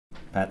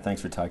Pat,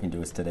 thanks for talking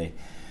to us today.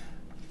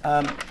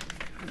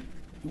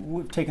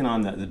 We've taken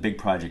on the big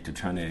project of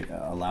trying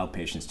to allow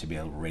patients to be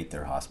able to rate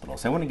their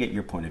hospitals. I want to get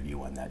your point of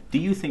view on that. Do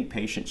you think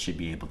patients should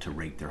be able to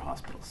rate their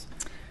hospitals?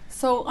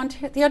 So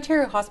the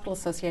Ontario Hospital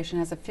Association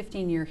has a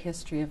 15-year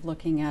history of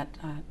looking at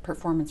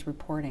performance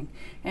reporting,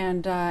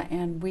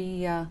 and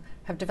we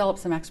have developed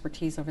some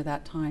expertise over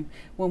that time.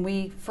 When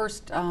we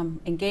first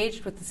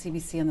engaged with the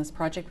CBC on this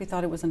project, we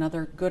thought it was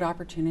another good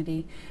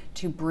opportunity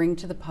to bring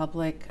to the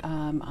public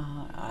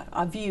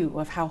a view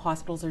of how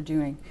hospitals are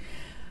doing.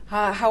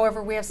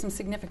 However, we have some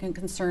significant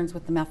concerns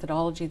with the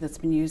methodology that's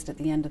been used at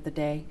the end of the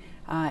day,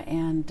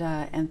 and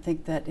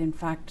think that, in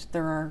fact,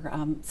 there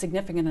are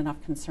significant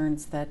enough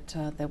concerns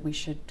that we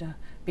should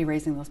be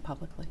raising those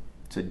publicly.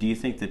 So do you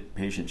think that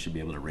patients should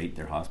be able to rate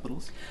their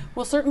hospitals?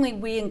 Well, certainly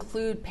we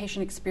include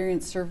patient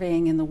experience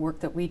surveying in the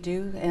work that we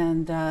do,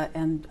 and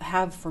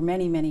have for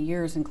many, many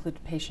years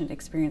included patient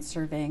experience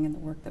surveying in the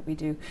work that we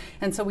do.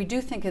 And so we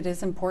do think it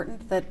is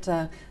important that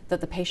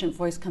the patient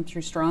voice come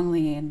through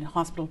strongly in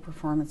hospital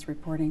performance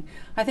reporting.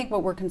 I think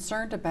what we're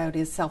concerned about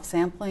is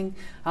self-sampling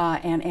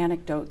and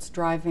anecdotes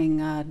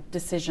driving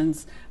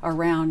decisions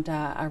around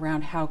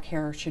how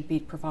care should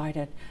be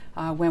provided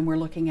when we're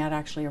looking at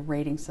actually a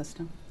rating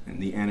system. And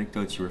the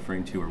anecdotes you're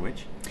referring to are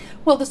which?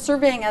 Well, the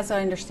surveying, as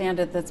I understand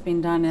it, that's been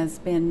done has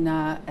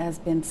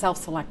been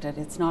self-selected.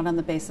 It's not on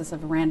the basis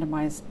of a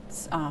randomized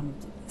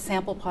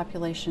sample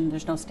population.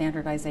 There's no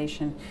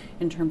standardization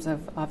in terms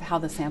of how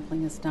the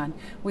sampling is done.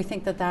 We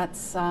think that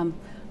that's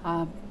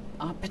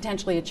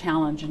potentially a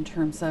challenge in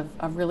terms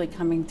of really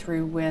coming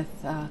through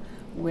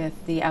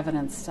with the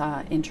evidence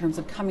in terms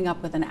of coming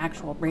up with an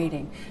actual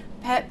rating.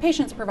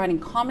 Patients providing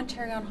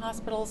commentary on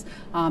hospitals,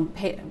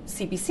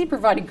 CBC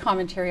providing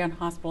commentary on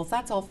hospitals,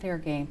 that's all fair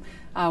game.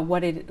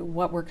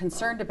 What we're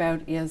concerned about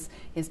is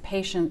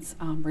patients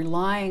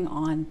relying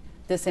on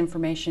this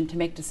information to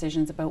make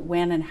decisions about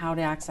when and how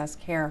to access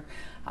care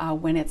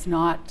when it's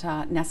not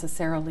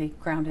necessarily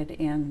grounded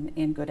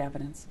in good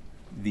evidence.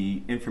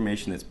 The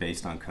information that's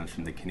based on comes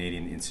from the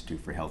Canadian Institute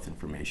for Health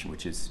Information,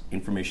 which is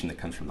information that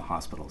comes from the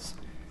hospitals.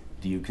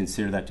 Do you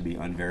consider that to be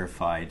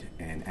unverified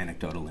and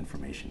anecdotal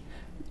information?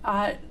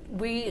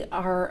 We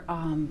are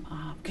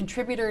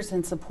contributors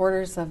and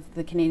supporters of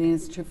the Canadian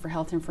Institute for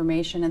Health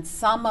Information, and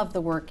some of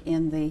the work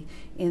in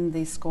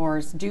the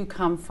scores do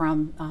come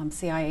from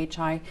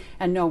CIHI.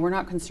 And no, we're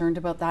not concerned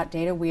about that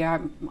data. We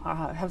have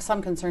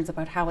some concerns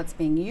about how it's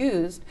being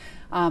used,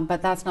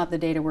 but that's not the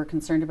data we're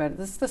concerned about.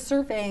 This is the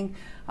surveying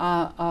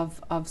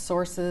of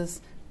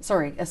sources.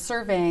 A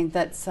surveying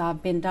that's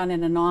been done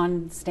in a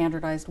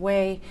non-standardized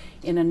way,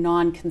 in a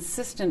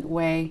non-consistent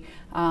way,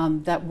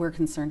 that we're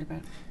concerned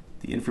about.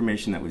 The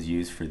information that was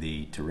used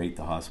to rate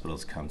the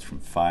hospitals comes from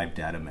 5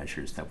 data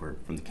measures that were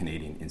from the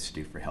Canadian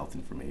Institute for Health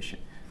Information.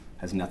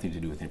 It has nothing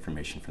to do with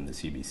information from the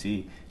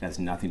CBC. It has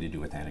nothing to do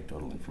with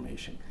anecdotal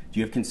information.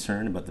 Do you have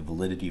concern about the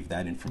validity of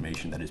that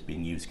information that is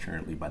being used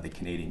currently by the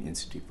Canadian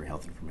Institute for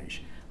Health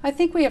Information? I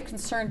think we have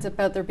concerns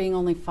about there being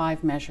only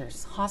 5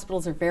 measures.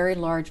 Hospitals are very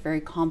large, very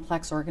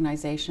complex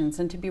organizations,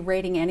 and to be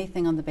rating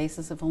anything on the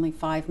basis of only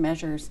 5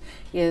 measures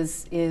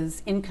is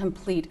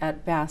incomplete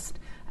at best.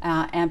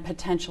 And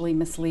potentially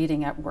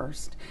misleading at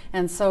worst.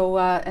 And so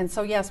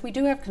yes, we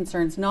do have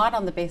concerns, not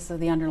on the basis of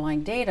the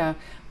underlying data,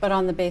 but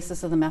on the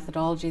basis of the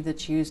methodology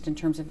that's used in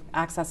terms of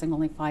accessing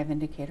only 5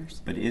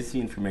 indicators. But is the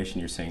information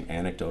you're saying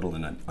anecdotal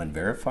and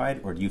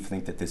unverified, or do you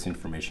think that this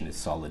information is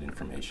solid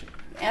information?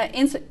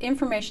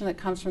 Information that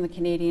comes from the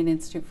Canadian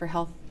Institute for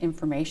Health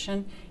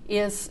Information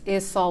is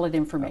solid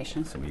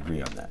information. Okay, so we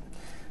agree on that.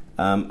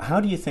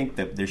 How do you think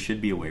that there should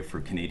be a way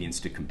for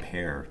Canadians to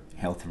compare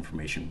health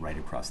information right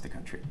across the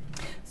country?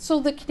 So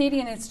the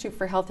Canadian Institute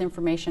for Health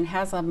Information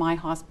has has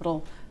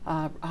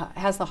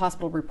the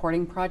hospital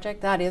reporting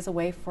project. That is a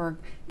way for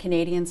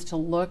Canadians to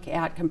look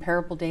at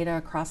comparable data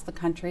across the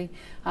country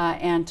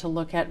and to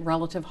look at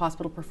relative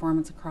hospital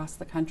performance across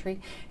the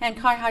country. And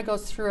CIHI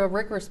goes through a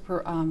rigorous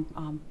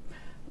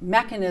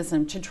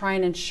mechanism to try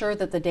and ensure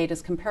that the data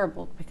is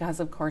comparable, because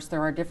of course there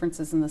are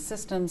differences in the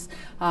systems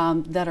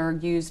that are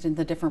used in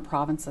the different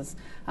provinces.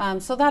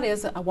 So that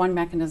is one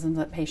mechanism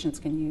that patients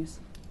can use.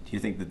 Do you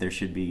think that there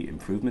should be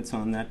improvements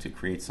on that to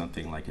create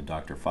something like a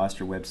Dr.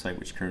 Foster website,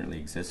 which currently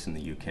exists in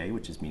the UK,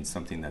 which means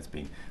something that's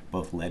being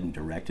both led and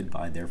directed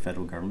by their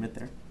federal government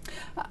there?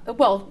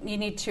 Well, you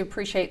need to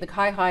appreciate the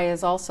CIHI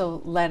is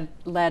also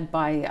led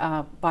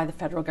by the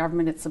federal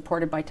government. It's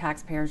supported by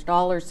taxpayers'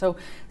 dollars.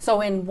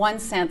 So in one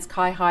sense,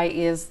 CIHI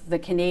is the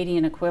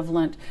Canadian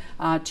equivalent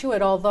to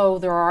it, although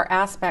there are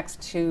aspects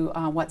to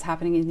what's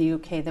happening in the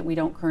UK that we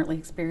don't currently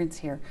experience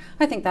here.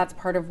 I think that's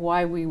part of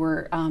why we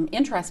were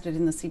interested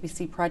in the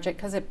CBC project,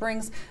 because it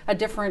brings a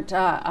different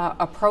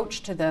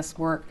approach to this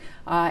work.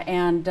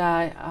 And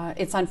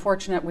it's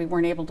unfortunate we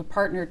weren't able to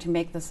partner to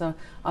make this a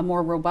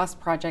more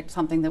robust project,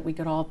 something that we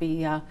could all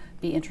be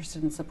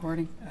interested in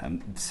supporting.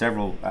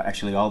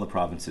 Actually all the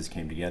provinces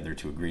came together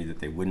to agree that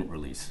they wouldn't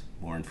release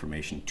more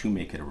information to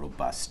make it a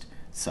robust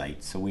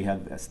site. So we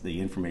have the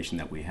information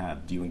that we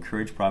have. Do you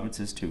encourage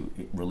provinces to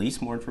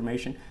release more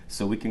information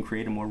so we can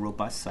create a more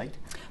robust site?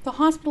 The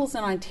hospitals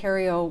in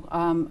Ontario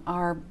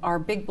are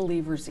big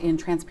believers in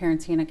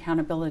transparency and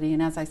accountability,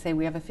 and as I say,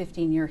 we have a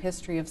 15-year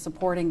history of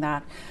supporting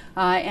that.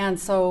 And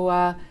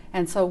so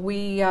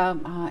we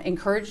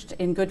encouraged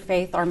in good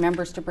faith our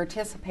members to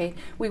participate.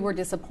 We were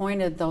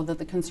disappointed, though, that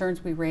the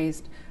concerns we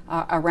raised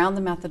around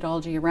the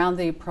methodology, around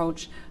the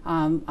approach,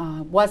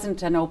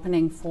 wasn't an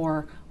opening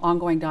for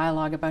ongoing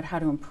dialogue about how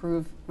to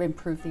improve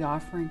the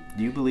offering.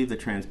 Do you believe that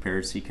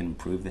transparency can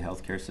improve the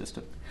healthcare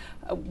system?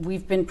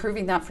 We've been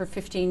proving that for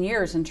 15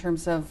 years in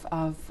terms of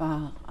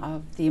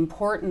the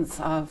importance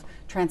of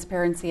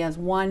transparency as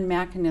one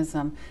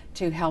mechanism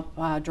to help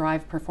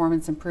drive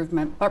performance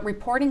improvement. But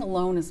reporting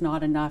alone is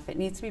not enough. It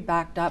needs to be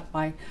backed up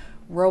by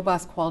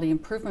robust quality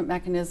improvement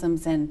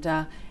mechanisms and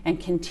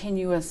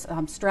continuous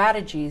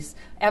strategies,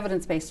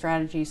 evidence-based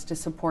strategies to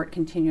support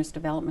continuous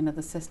development of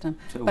the system.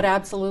 But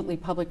absolutely,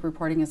 public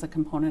reporting is a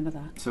component of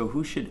that. So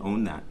who should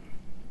own that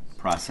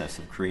process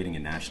of creating a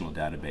national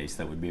database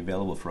that would be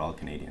available for all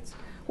Canadians?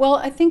 Well,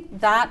 I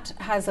think that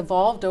has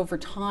evolved over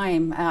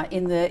time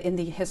in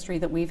the history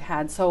that we've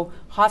had. So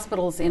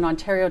hospitals in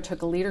Ontario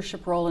took a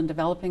leadership role in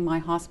developing My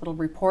Hospital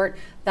Report.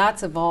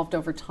 That's evolved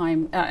over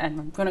time, and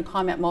I'm going to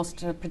comment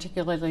most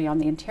particularly on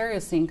the Ontario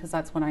scene because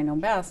that's what I know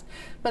best,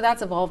 but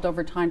that's evolved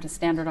over time to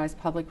standardize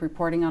public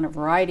reporting on a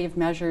variety of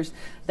measures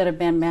that have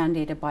been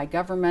mandated by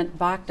government,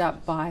 backed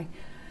up by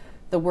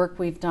the work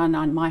we've done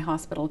on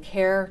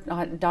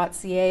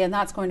myhospitalcare.ca, and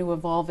that's going to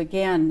evolve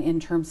again in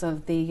terms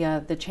of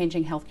the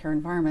changing healthcare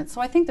environment. So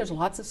I think there's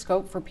lots of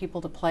scope for people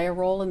to play a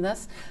role in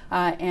this,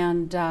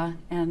 and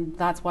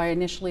that's why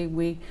initially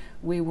we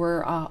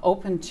were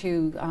open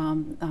to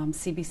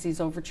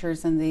CBC's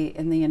overtures in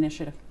the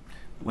initiative.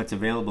 What's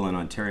available in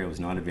Ontario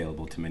is not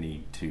available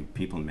to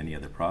people in many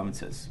other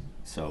provinces.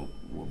 So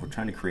what we're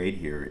trying to create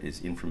here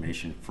is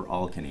information for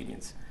all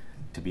Canadians,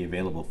 to be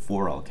available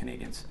for all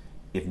Canadians.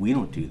 If we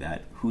don't do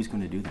that, who's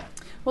going to do that?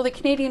 Well, the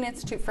Canadian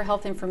Institute for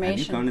Health Information.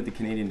 Have you gone to the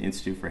Canadian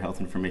Institute for Health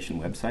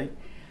Information website?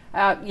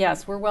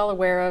 Yes, we're well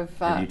aware of...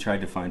 Have you tried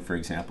to find, for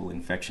example,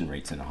 infection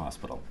rates in a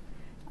hospital?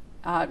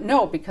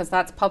 No, because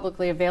that's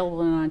publicly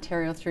available in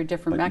Ontario through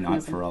different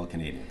mechanisms. But not for all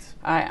Canadians.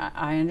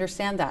 I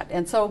understand that.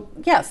 And so,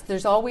 yes,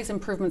 there's always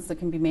improvements that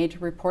can be made to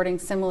reporting.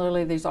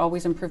 Similarly, there's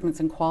always improvements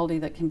in quality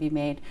that can be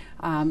made.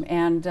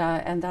 And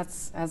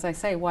that's, as I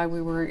say, why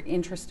we were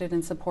interested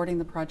in supporting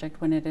the project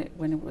when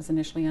it was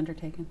initially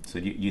undertaken. So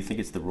do you think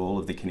it's the role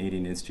of the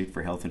Canadian Institute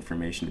for Health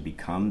Information to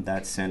become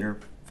that center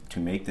to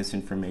make this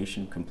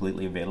information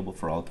completely available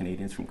for all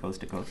Canadians from coast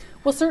to coast?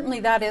 Well, certainly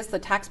that is the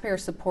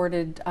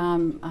taxpayer-supported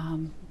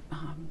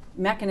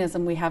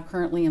mechanism we have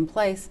currently in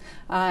place,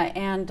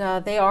 and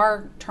they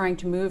are trying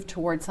to move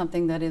towards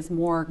something that is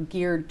more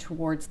geared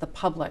towards the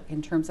public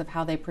in terms of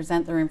how they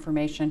present their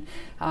information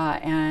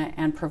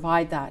and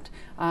provide that.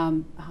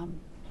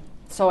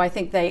 So I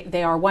think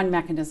they are one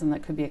mechanism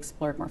that could be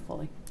explored more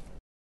fully.